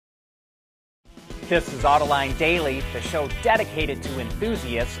This is Autoline Daily, the show dedicated to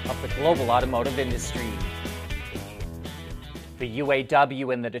enthusiasts of the global automotive industry. The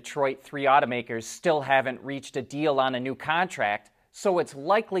UAW and the Detroit 3 automakers still haven't reached a deal on a new contract, so it's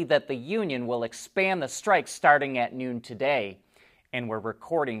likely that the union will expand the strike starting at noon today. And we're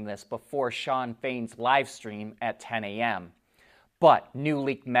recording this before Sean Fain's live stream at 10 a.m. But new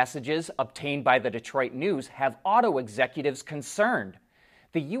leaked messages obtained by the Detroit News have auto executives concerned.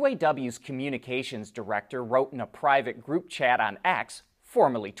 The UAW's communications director wrote in a private group chat on X,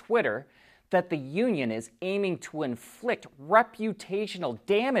 formerly Twitter, that the union is aiming to inflict reputational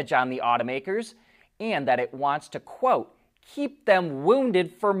damage on the automakers and that it wants to, quote, keep them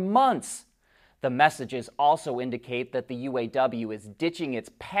wounded for months. The messages also indicate that the UAW is ditching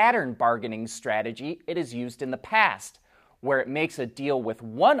its pattern bargaining strategy it has used in the past, where it makes a deal with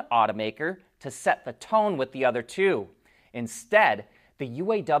one automaker to set the tone with the other two. Instead, the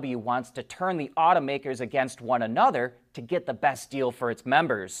UAW wants to turn the automakers against one another to get the best deal for its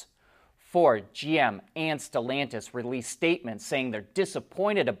members. Ford, GM, and Stellantis released statements saying they're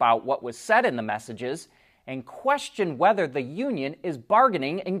disappointed about what was said in the messages and question whether the union is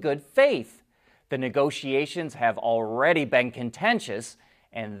bargaining in good faith. The negotiations have already been contentious,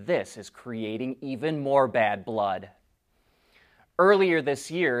 and this is creating even more bad blood. Earlier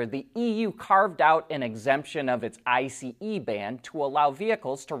this year, the EU carved out an exemption of its ICE ban to allow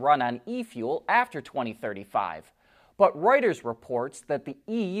vehicles to run on e-fuel after 2035. But Reuters reports that the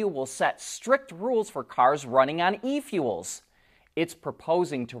EU will set strict rules for cars running on e-fuels. It's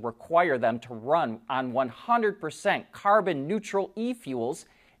proposing to require them to run on 100% carbon-neutral e-fuels,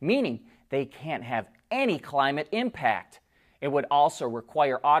 meaning they can't have any climate impact. It would also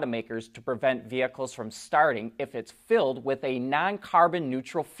require automakers to prevent vehicles from starting if it's filled with a non-carbon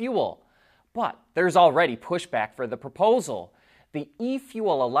neutral fuel. But there's already pushback for the proposal. The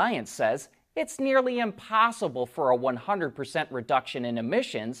E-Fuel Alliance says it's nearly impossible for a 100% reduction in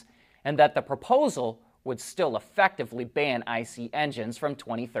emissions and that the proposal would still effectively ban ICE engines from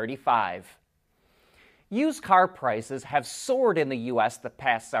 2035. Used car prices have soared in the U.S. the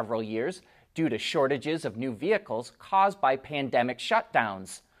past several years due to shortages of new vehicles caused by pandemic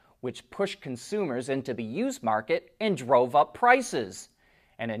shutdowns, which pushed consumers into the used market and drove up prices.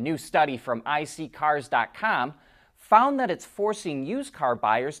 And a new study from iSeeCars.com found that it's forcing used car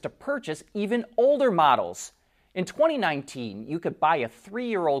buyers to purchase even older models. In 2019, you could buy a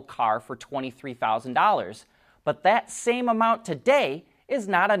 3-year-old car for $23,000, but that same amount today is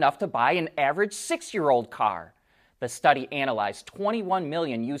not enough to buy an average 6-year-old car. The study analyzed 21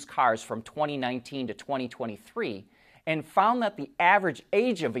 million used cars from 2019 to 2023 and found that the average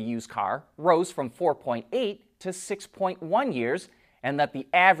age of a used car rose from 4.8 to 6.1 years and that the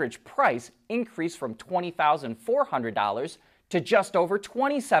average price increased from $20,400 to just over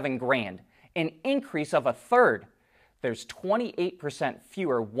 $27,000, an increase of a third. There's 28%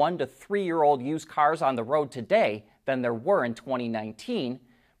 fewer 1 to 3-year-old used cars on the road today than there were in 2019,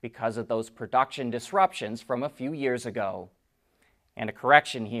 because of those production disruptions from a few years ago. And a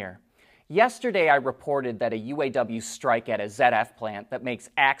correction here. Yesterday I reported that a UAW strike at a ZF plant that makes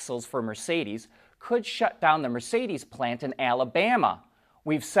axles for Mercedes could shut down the Mercedes plant in Alabama.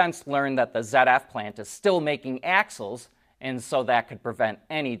 We've since learned that the ZF plant is still making axles, and so that could prevent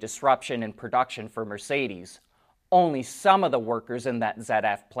any disruption in production for Mercedes. Only some of the workers in that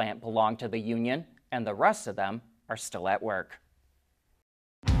ZF plant belong to the union, and the rest of them are still at work.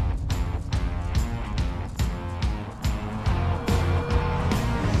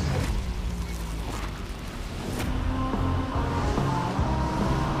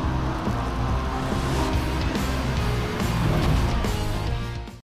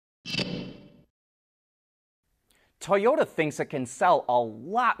 Toyota thinks it can sell a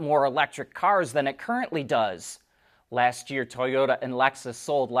lot more electric cars than it currently does. Last year, Toyota and Lexus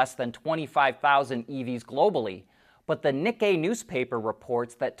sold less than 25,000 EVs globally, but the Nikkei newspaper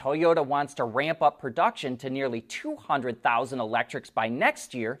reports that Toyota wants to ramp up production to nearly 200,000 electrics by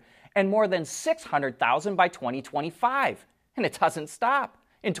next year and more than 600,000 by 2025. And it doesn't stop.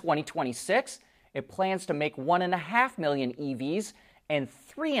 In 2026, it plans to make 1.5 million EVs and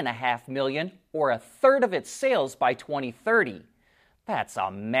 3.5 million, or a third of its sales, by 2030. That's a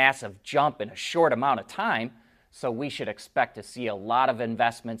massive jump in a short amount of time, so we should expect to see a lot of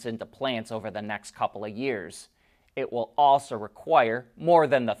investments into plants over the next couple of years. It will also require more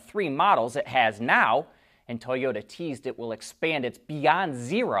than the 3 models it has now, and Toyota teased it will expand its Beyond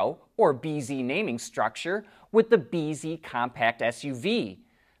Zero, or BZ naming structure, with the BZ compact SUV.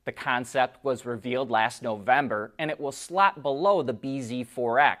 The concept was revealed last November, and it will slot below the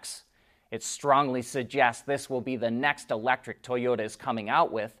BZ4X. It strongly suggests this will be the next electric Toyota is coming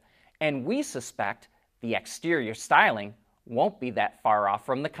out with, and we suspect the exterior styling won't be that far off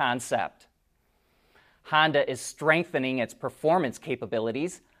from the concept. Honda is strengthening its performance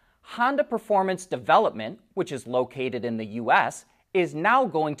capabilities. Honda Performance Development, which is located in the U.S., is now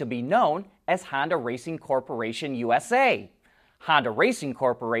going to be known as Honda Racing Corporation USA. Honda Racing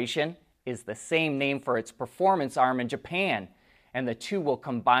Corporation is the same name for its performance arm in Japan, and the two will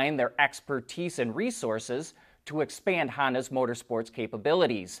combine their expertise and resources to expand Honda's motorsports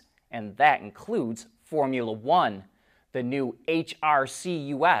capabilities, and that includes Formula One. The new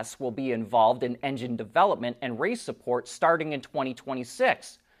HRC-US will be involved in engine development and race support starting in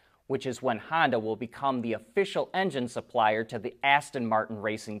 2026, which is when Honda will become the official engine supplier to the Aston Martin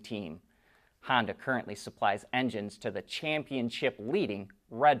racing team. Honda currently supplies engines to the championship-leading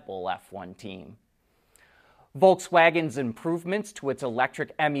Red Bull F1 team. Volkswagen's improvements to its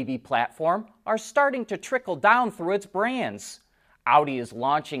electric MEB platform are starting to trickle down through its brands. Audi is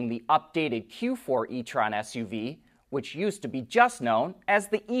launching the updated Q4 e-tron SUV, which used to be just known as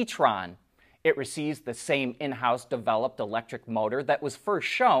the E-Tron. It receives the same in-house developed electric motor that was first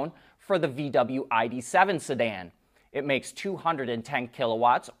shown for the VW ID.7 sedan. It makes 210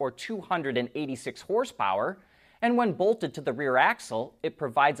 kilowatts or 286 horsepower, and when bolted to the rear axle, it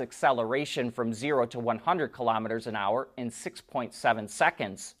provides acceleration from 0 to 100 kilometers an hour in 6.7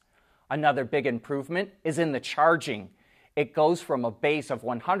 seconds. Another big improvement is in the charging. It goes from a base of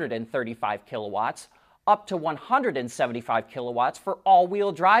 135 kilowatts up to 175 kilowatts for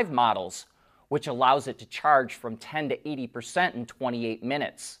all-wheel drive models, which allows it to charge from 10 to 80% in 28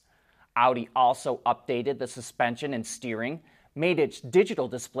 minutes. Audi also updated the suspension and steering, made its digital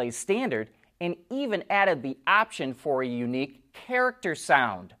display standard, and even added the option for a unique character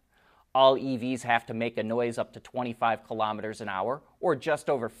sound. All EVs have to make a noise up to 25 kilometers an hour or just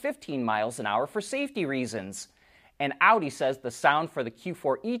over 15 miles an hour for safety reasons. And Audi says the sound for the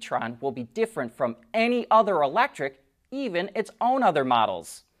Q4 e-tron will be different from any other electric, even its own other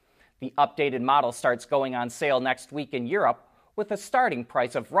models. The updated model starts going on sale next week in Europe with a starting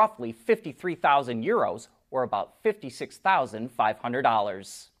price of roughly 53,000 euros or about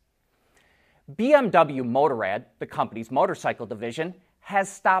 $56,500. BMW Motorrad, the company's motorcycle division,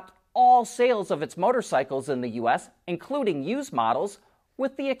 has stopped all sales of its motorcycles in the U.S., including used models,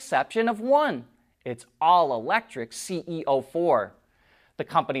 with the exception of one. It's all-electric CEO4. The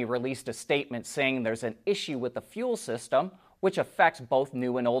company released a statement saying there's an issue with the fuel system, which affects both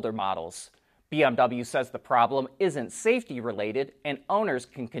new and older models. BMW says the problem isn't safety-related and owners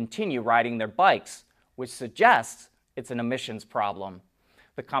can continue riding their bikes, which suggests it's an emissions problem.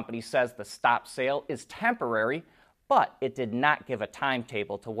 The company says the stop sale is temporary, but it did not give a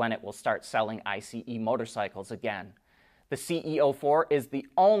timetable to when it will start selling ICE motorcycles again. The CEO4 is the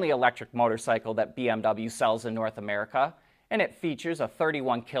only electric motorcycle that BMW sells in North America, and it features a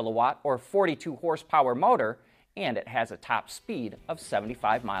 31 kilowatt or 42 horsepower motor, and it has a top speed of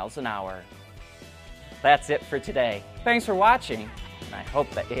 75 miles an hour. That's it for today. Thanks for watching, and I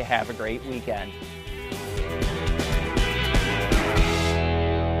hope that you have a great weekend.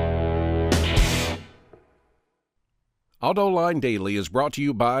 AutoLine Daily is brought to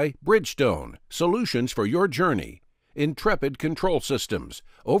you by Bridgestone, solutions for your journey. Intrepid Control Systems,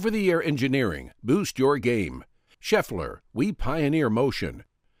 over-the-air engineering, boost your game. Scheffler, we pioneer motion.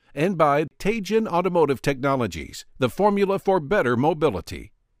 And by Teijin Automotive Technologies, the formula for better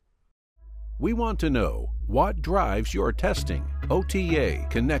mobility. We want to know what drives your testing. OTA,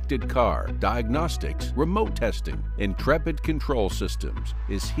 connected car, diagnostics, remote testing. Intrepid Control Systems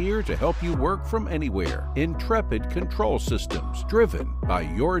is here to help you work from anywhere. Intrepid Control Systems, driven by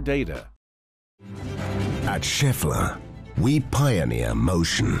your data. At Scheffler, we pioneer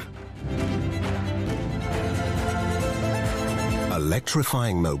motion.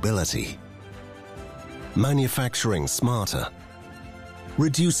 Electrifying mobility. Manufacturing smarter.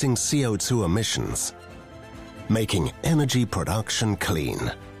 Reducing CO2 emissions. Making energy production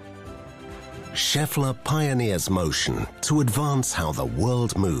clean. Scheffler pioneers motion to advance how the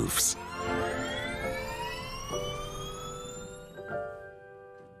world moves.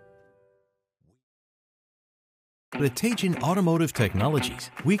 At Teijin Automotive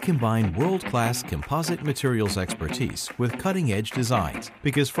Technologies, we combine world-class composite materials expertise with cutting-edge designs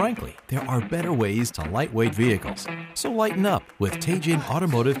because, frankly, there are better ways to lightweight vehicles. So lighten up with Teijin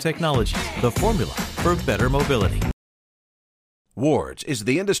Automotive Technologies, the formula for better mobility. Wards is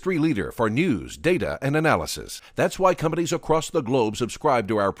the industry leader for news, data, and analysis. That's why companies across the globe subscribe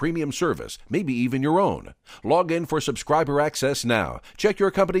to our premium service, maybe even your own. Log in for subscriber access now. Check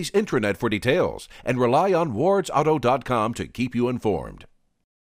your company's intranet for details and rely on wardsauto.com to keep you informed.